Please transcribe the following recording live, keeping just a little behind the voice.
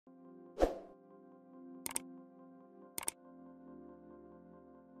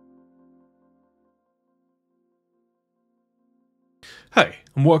Hey,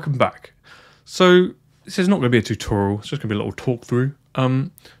 and welcome back. So this is not going to be a tutorial, it's just going to be a little talk through.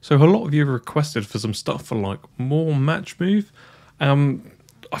 So a lot of you have requested for some stuff for like more Matchmove. I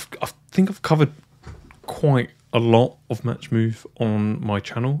think I've covered quite a lot of Matchmove on my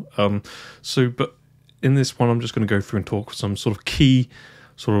channel. But in this one I'm just going to go through and talk some sort of key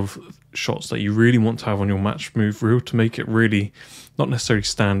sort of shots that you really want to have on your Matchmove reel to make it really not necessarily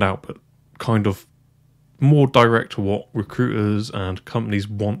stand out, but kind of more direct to what recruiters and companies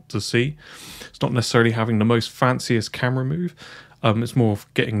want to see. It's not necessarily having the most fanciest camera move. It's more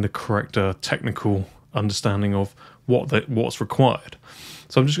of getting the correct technical understanding of what's required.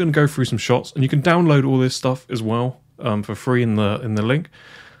 So I'm just going to go through some shots, and you can download all this stuff as well for free in the link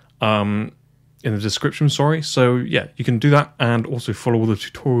in the description. Sorry. So yeah, you can do that and also follow all the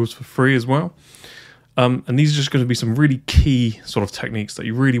tutorials for free as well. And these are just going to be some really key sort of techniques that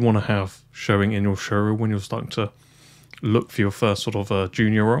you really want to have showing in your show reel when you're starting to look for your first sort of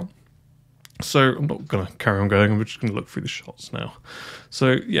junior role. So I'm not going to carry on going, I'm just going to look through the shots now.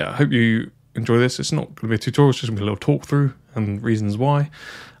 So yeah, I hope you enjoy this. It's not going to be a tutorial, it's just going to be a little talk through and reasons why.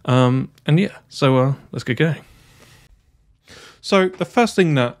 And yeah, so let's get going. So the first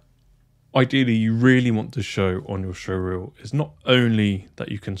thing that ideally you really want to show on your show reel is not only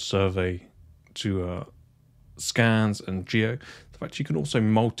that you can survey to scans and geo, the fact you can also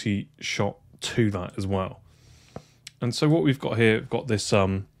multi-shot to that as well. And so what we've got here, we've got this, let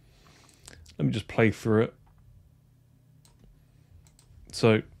me just play through it.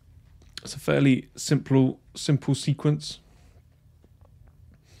 So it's a fairly simple sequence.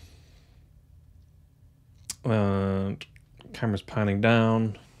 And camera's panning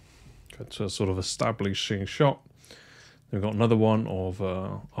down, go to a sort of establishing shot. We've got another one of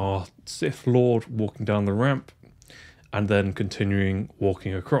our Sith Lord walking down the ramp and then continuing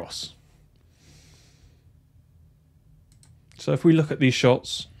walking across. So if we look at these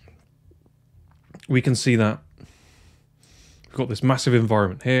shots, we can see that we've got this massive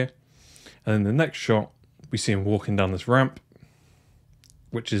environment here, and in the next shot we see him walking down this ramp,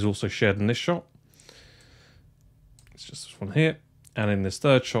 which is also shared in this shot. It's just this one here. And in this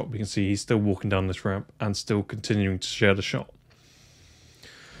third shot, we can see he's still walking down this ramp and still continuing to share the shot.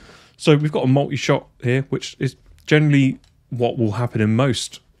 So we've got a multi-shot here, which is generally what will happen in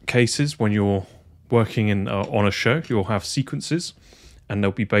most cases when you're working in on a show. You'll have sequences, and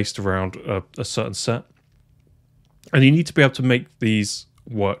they'll be based around a certain set. And you need to be able to make these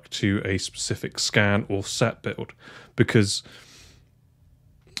work to a specific scan or set build, because,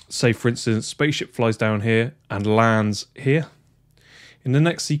 say for instance, spaceship flies down here and lands here. In the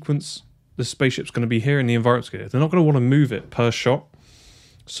next sequence, the spaceship's going to be here and the environment's here. They're not going to want to move it per shot.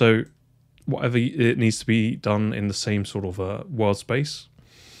 So whatever it needs to be done in the same sort of world space.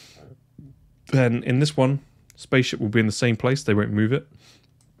 Then in this one, spaceship will be in the same place. They won't move it.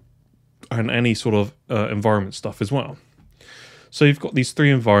 And any sort of environment stuff as well. So you've got these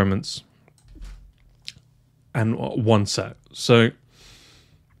three environments and one set. So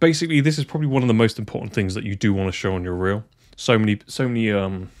basically, this is probably one of the most important things that you do want to show on your reel. So many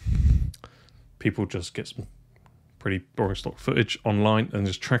people just get some pretty boring stock footage online and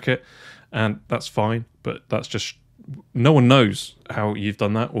just track it, and that's fine, but that's just, no one knows how you've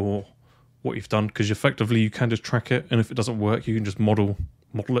done that or what you've done, because effectively you can just track it, and if it doesn't work you can just model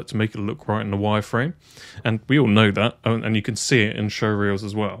it to make it look right in the wireframe, and we all know that, and you can see it in show reels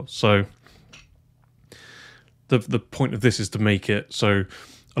as well. So the point of this is to make it so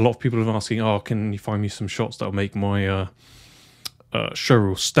a lot of people are asking, oh, can you find me some shots that'll make my show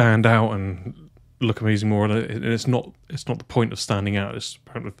reel stand out and look amazing more? And it's not the point of standing out, it's the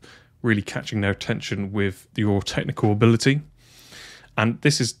point of really catching their attention with your technical ability. And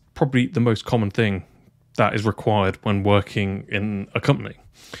this is probably the most common thing that is required when working in a company.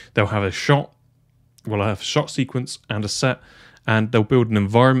 They'll have a shot, well, I have a shot sequence and a set, and they'll build an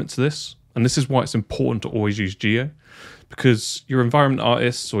environment to this. And this is why it's important to always use geo, because your environment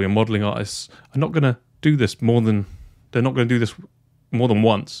artists or your modeling artists are not going to do this more than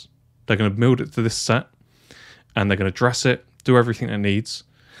once. They're going to build it to this set, and they're going to dress it, do everything it needs.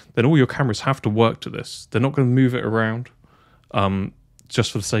 Then all your cameras have to work to this. They're not going to move it around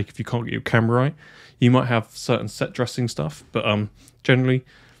just for the sake if you can't get your camera right. You might have certain set dressing stuff, but generally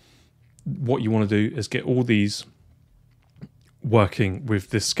what you want to do is get all these working with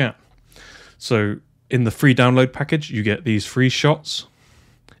this scan. So in the free download package, you get these free shots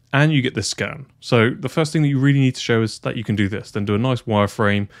and you get this scan. So the first thing that you really need to show is that you can do this, then do a nice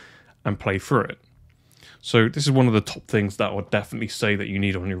wireframe and play through it. So this is one of the top things that I would definitely say that you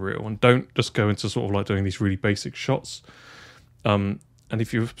need on your reel, and don't just go into sort of like doing these really basic shots. And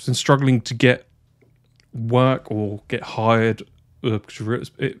if you've been struggling to get work or get hired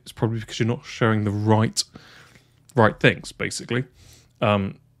it's probably because you're not showing the right things, basically.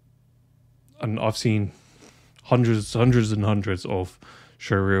 And I've seen hundreds and hundreds of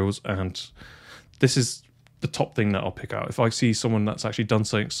show reels, and this is the top thing that I'll pick out. If I see someone that's actually done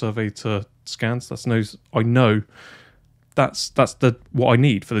something survey to scans, I know that's what I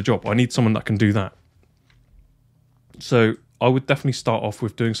need for the job. I need someone that can do that. So I would definitely start off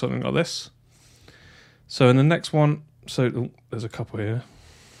with doing something like this. So in the next one, there's a couple here.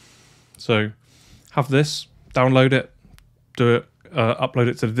 So have this, download it, do it, upload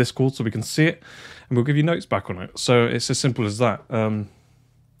it to the Discord so we can see it, and we'll give you notes back on it. So it's as simple as that.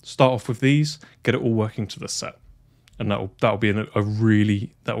 Start off with these, get it all working to the set, and that'll be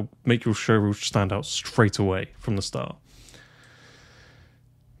that'll make your show reel stand out straight away from the start.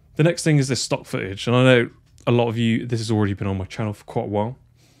 The next thing is this stock footage, and I know a lot of you, this has already been on my channel for quite a while,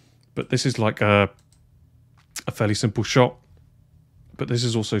 but this is like a fairly simple shot, but this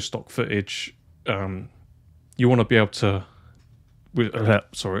is also stock footage. You want to be able to,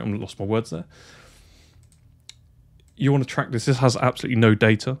 sorry, I lost my words there. You want to track this. This has absolutely no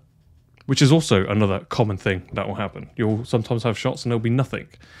data, which is also another common thing that will happen. You'll sometimes have shots and there'll be nothing,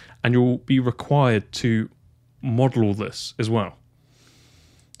 and you'll be required to model all this as well.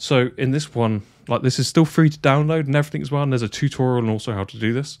 So in this one, like, this is still free to download and everything as well, and there's a tutorial and also how to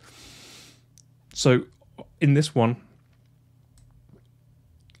do this. So in this one,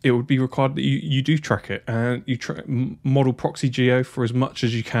 it would be required that you do track it, and you model proxy geo for as much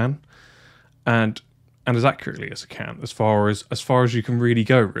as you can, and as accurately as you can, as far as you can really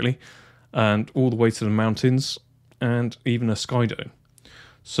go, really, and all the way to the mountains and even a sky dome.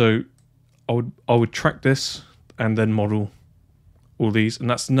 So I would track this and then model all these, and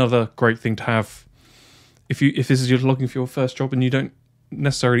that's another great thing to have if this is you're logging for your first job, and you don't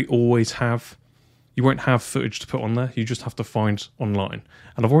necessarily always have. You won't have footage to put on there. You just have to find online.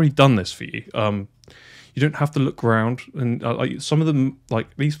 And I've already done this for you. You don't have to look around. And like some of them,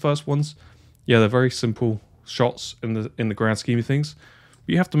 like these first ones, yeah, they're very simple shots in the grand scheme of things.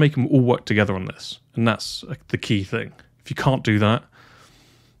 But you have to make them all work together on this, and that's the key thing. If you can't do that,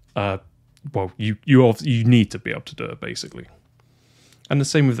 well, you need to be able to do it, basically. And the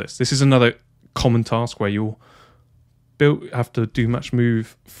same with this. This is another common task where you'll have to do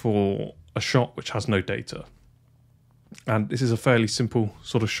Matchmove for a shot which has no data, and this is a fairly simple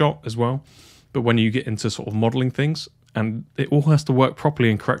sort of shot as well, but when you get into sort of modeling things, and it all has to work properly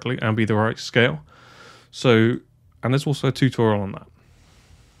and correctly and be the right scale. So, and there's also a tutorial on that.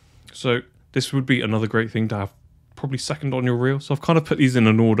 So this would be another great thing to have probably second on your reel. So I've kind of put these in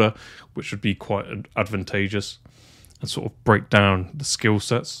an order which would be quite advantageous and sort of break down the skill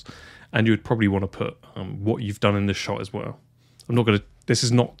sets, and you would probably want to put what you've done in this shot as well. This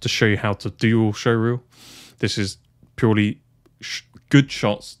is not to show you how to do your show reel. This is purely good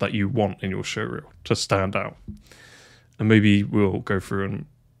shots that you want in your show reel to stand out. And maybe we'll go through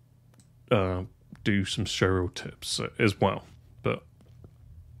and do some show reel tips as well. But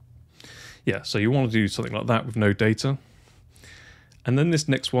yeah, so you want to do something like that with no data. And then this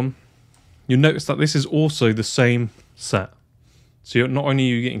next one, you'll notice that this is also the same set. So not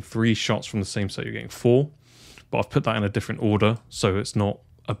only are you getting 3 shots from the same set, you're getting 4. But I've put that in a different order, so it's not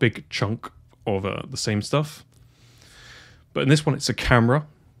a big chunk of the same stuff. But in this one, it's a camera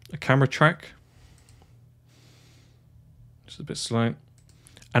track. Just a bit slow.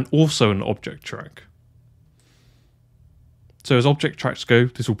 And also an object track. So as object tracks go,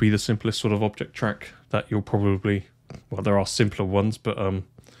 this will be the simplest sort of object track that you'll probably... Well, there are simpler ones, but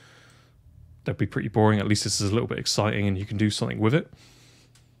they'd be pretty boring. At least this is a little bit exciting and you can do something with it.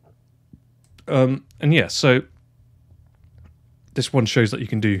 And yeah, so... This one shows that you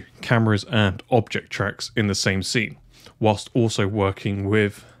can do cameras and object tracks in the same scene, whilst also working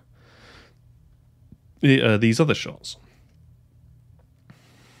with these other shots.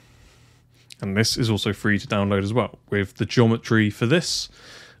 And this is also free to download as well, with the geometry for this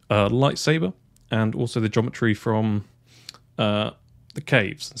lightsaber, and also the geometry from the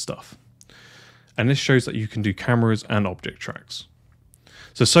caves and stuff. And this shows that you can do cameras and object tracks.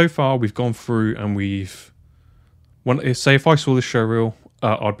 So far we've gone through and say if I saw this show reel,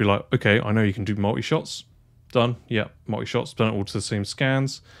 I'd be like, okay, I know you can do multi-shots. Done. Yeah, multi-shots. Done it all to the same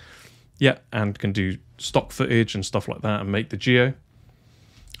scans. Yeah, and can do stock footage and stuff like that and make the geo.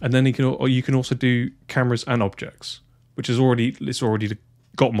 And then you can also do cameras and objects, which is already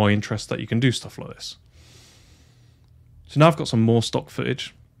got my interest that you can do stuff like this. So now I've got some more stock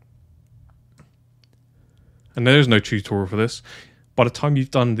footage. And there is no tutorial for this. By the time you've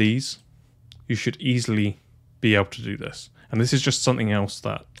done these, you should easily be able to do this. And this is just something else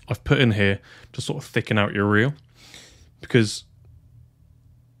that I've put in here to sort of thicken out your reel, because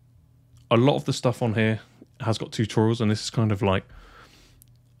a lot of the stuff on here has got tutorials, and this is kind of like,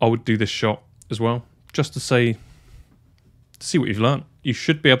 I would do this shot as well, just to say, to see what you've learned. You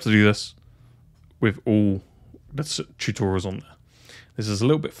should be able to do this with all the tutorials on there. This is a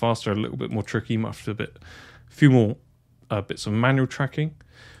little bit faster, a little bit more tricky. You might have to do a few more bits of manual tracking,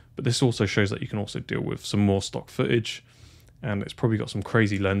 but this also shows that you can also deal with some more stock footage, and it's probably got some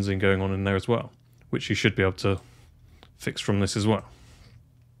crazy lensing going on in there as well, which you should be able to fix from this as well.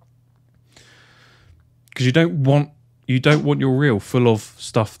 Because you don't want your reel full of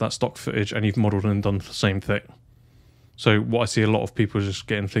stuff that's stock footage and you've modeled and done the same thing. So what I see a lot of people is just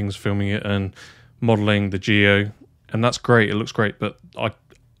getting things, filming it and modeling the geo, and that's great, it looks great, but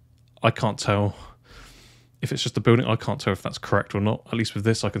I can't tell if it's just a building. I can't tell if that's correct or not. At least with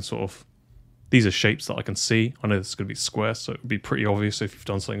this, I can sort of, these are shapes that I can see. I know this is going to be square, so it would be pretty obvious if you've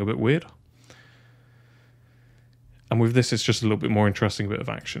done something a bit weird. And with this, it's just a little bit more interesting, bit of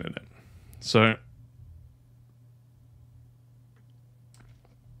action in it. So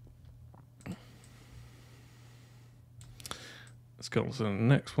let's go on to the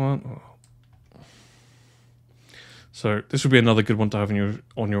next one. So this would be another good one to have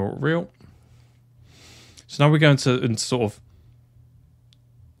on your reel. So now we're going to sort of,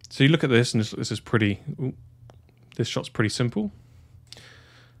 so you look at this, and this is pretty, this shot's pretty simple.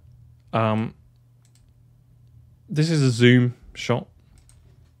 This is a zoom shot.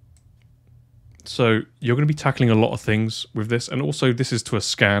 So you're going to be tackling a lot of things with this, and also this is to a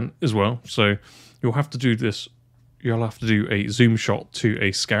scan as well. So you'll have to do this, you'll have to do a zoom shot to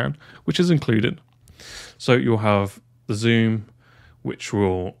a scan, which is included. So you'll have the zoom, which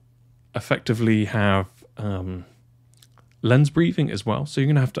will effectively have lens breathing as well. So you're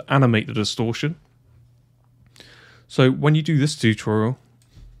going to have to animate the distortion. So when you do this tutorial,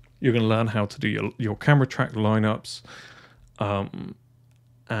 you're going to learn how to do your camera track lineups, and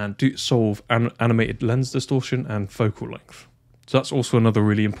solve animated lens distortion and focal length. So that's also another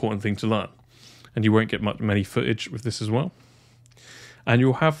really important thing to learn. And you won't get many footage with this as well. And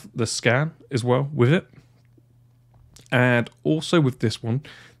you'll have the scan as well with it. And also with this one,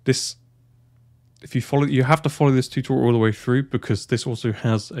 if you follow, you have to follow this tutorial all the way through, because this also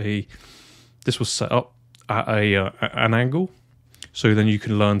has this was set up at an angle. So then you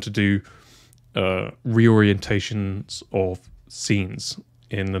can learn to do reorientations of scenes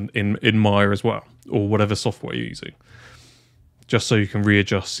in Maya as well, or whatever software you're using, just so you can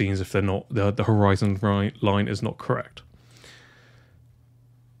readjust scenes if they're not, the horizon line is not correct.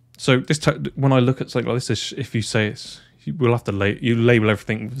 So this when I look at something like this, if you say we'll have to label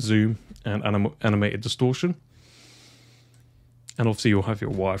everything with zoom and animated distortion, and obviously you'll have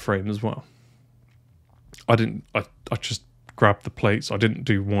your wireframe as well. I just grabbed the plates. I didn't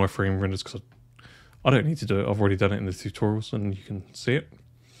do wireframe renders because I don't need to do it. I've already done it in the tutorials, and you can see it.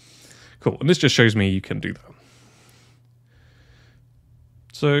 Cool, and this just shows me you can do that.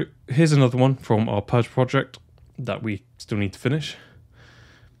 So here's another one from our Purge project that we still need to finish.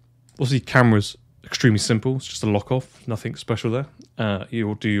 Obviously, camera's extremely simple. It's just a lock off, nothing special there.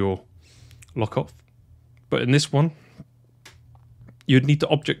 You'll do your lock off. But in this one, you'd need to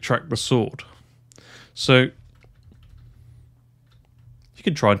object track the sword. So you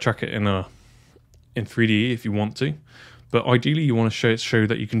can try and track it in 3D if you want to, but ideally you want to show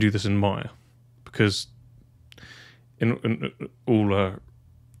that you can do this in Maya, because in all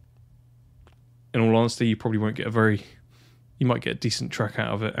honesty, you probably won't get you might get a decent track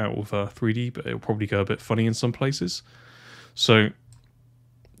out of 3D, but it'll probably go a bit funny in some places. So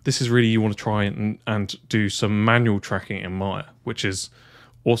this is really, you want to try and do some manual tracking in Maya, which is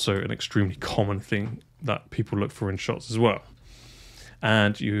also an extremely common thing that people look for in shots as well.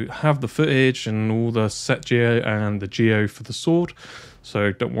 And you have the footage and all the set geo and the geo for the sword,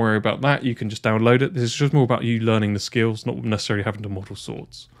 so don't worry about that. You can just download it. This is just more about you learning the skills, not necessarily having to model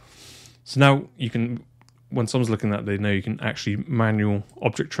swords. So now you can, when someone's looking at it, they know you can actually manual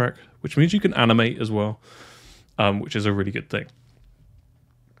object track, which means you can animate as well, which is a really good thing.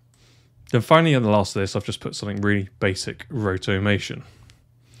 Then finally, on the last of this, I've just put something really basic, Rotomation.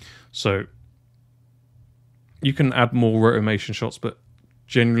 So you can add more Rotomation shots, but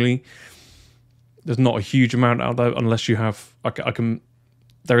generally there's not a huge amount out there unless you have,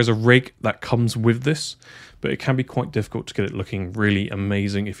 there is a rig that comes with this, but it can be quite difficult to get it looking really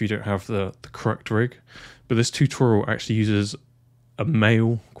amazing if you don't have the correct rig. But this tutorial actually uses quite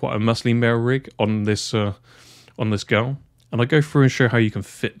a muscly male rig on this girl. And I go through and show how you can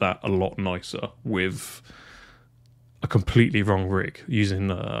fit that a lot nicer with a completely wrong rig using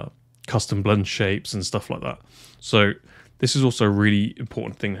custom blend shapes and stuff like that. So this is also a really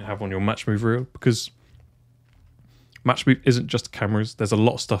important thing to have on your Matchmove reel, because Matchmove isn't just cameras. There's a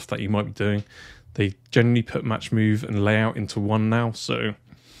lot of stuff that you might be doing. They generally put Matchmove and layout into one now, so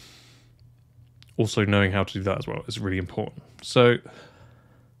also knowing how to do that as well is really important. So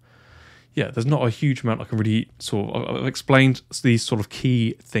yeah, there's not a huge amount I can really sort of... I've explained these sort of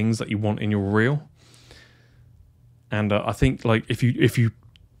key things that you want in your reel. And I think like if you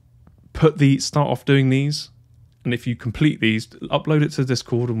start off doing these, and if you complete these, upload it to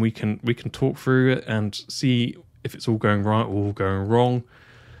Discord, and we can talk through it and see if it's all going right or all going wrong.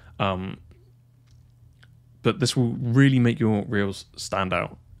 But this will really make your reels stand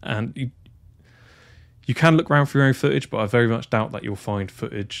out. And you can look around for your own footage, but I very much doubt that you'll find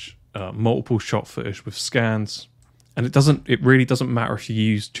footage, multiple shot footage with scans. And it really doesn't matter if you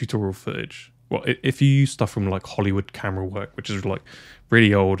use tutorial footage. Well, if you use stuff from like Hollywood camera work, which is like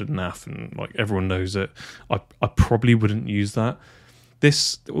really old and naff and like everyone knows it, I probably wouldn't use that.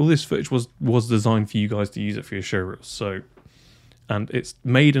 All this footage was designed for you guys to use it for your show reels. So, and it's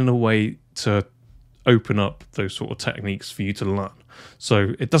made in a way to open up those sort of techniques for you to learn.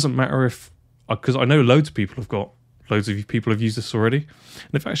 So it doesn't matter because I know loads of people have used this already, and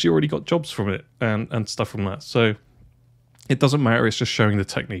they've actually already got jobs from it and stuff from that. So it doesn't matter. It's just showing the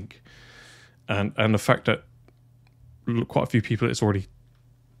technique. And the fact that quite a few people, it's already,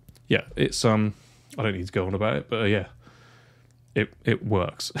 yeah, it's I don't need to go on about it, but yeah, it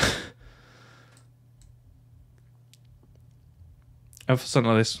works. And for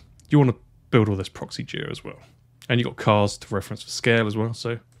something like this, you want to build all this proxy geo as well, and you got cars to reference for scale as well.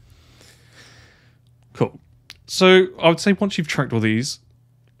 So cool. So I would say once you've tracked all these,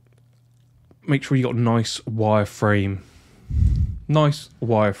 make sure you got nice wireframe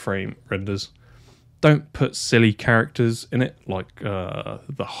renders. Don't put silly characters in it, like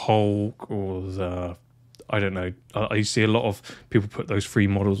the Hulk or the... I don't know. I see a lot of people put those free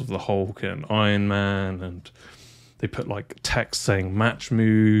models of the Hulk and Iron Man, and they put like text saying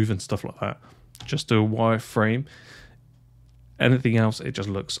Matchmove and stuff like that. Just do a wireframe. Anything else, it just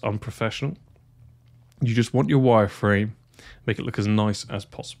looks unprofessional. You just want your wireframe, make it look as nice as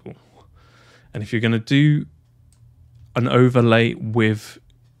possible. And if you're going to do an overlay with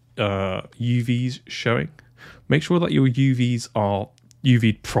UVs showing, make sure that your UVs are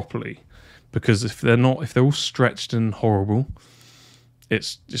UV'd properly, because if they're all stretched and horrible,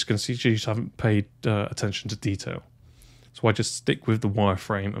 it's just going to see you just haven't paid attention to detail. So I just stick with the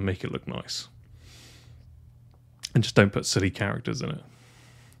wireframe and make it look nice, and just don't put silly characters in it.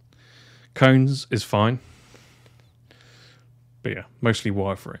 Cones is fine, but yeah, mostly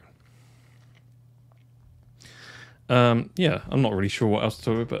wireframe. Yeah, I'm not really sure what else to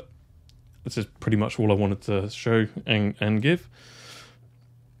talk about, but this is pretty much all I wanted to show and give.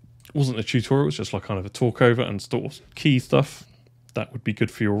 It wasn't a tutorial, it's just like kind of a talk over and sort of key stuff that would be good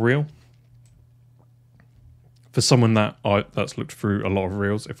for your reel. For someone that's looked through a lot of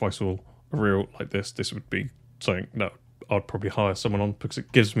reels, if I saw a reel like this would be something that I'd probably hire someone on, because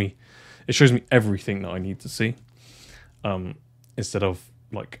it shows me everything that I need to see, instead of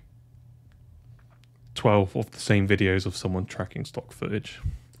like 12 of the same videos of someone tracking stock footage.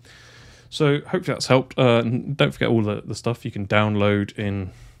 So hopefully that's helped. Don't forget all the stuff you can download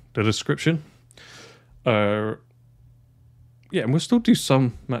in the description. Yeah, and we'll still do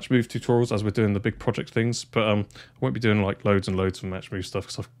some Matchmove tutorials as we're doing the big project things, but I won't be doing like loads and loads of Matchmove stuff,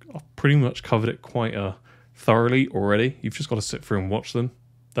 because I've pretty much covered it quite thoroughly already. You've just got to sit through and watch them.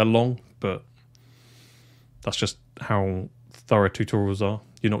 They're long, but that's just how thorough tutorials are.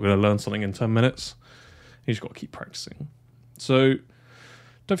 You're not going to learn something in 10 minutes. You just got to keep practicing. So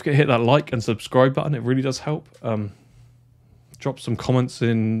don't forget to hit that like and subscribe button. It really does help. Drop some comments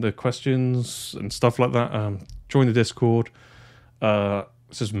in the questions and stuff like that. Join the Discord.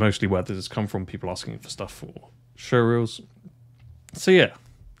 This is mostly where this has come from, people asking for stuff for show reels. So yeah,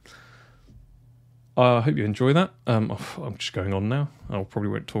 I hope you enjoy that. I'm just going on now. I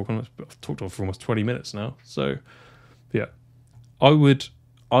probably won't talk on it, but I've talked on for almost 20 minutes now. So yeah, I would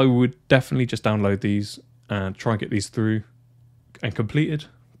definitely just download these and try and get these through and completed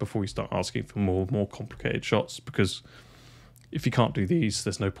before you start asking for more complicated shots, because if you can't do these,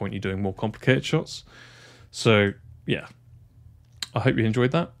 there's no point in you doing more complicated shots. So yeah, I hope you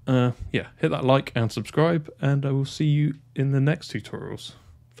enjoyed that. Yeah, hit that like and subscribe, and I will see you in the next tutorials.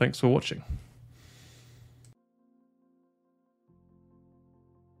 Thanks for watching.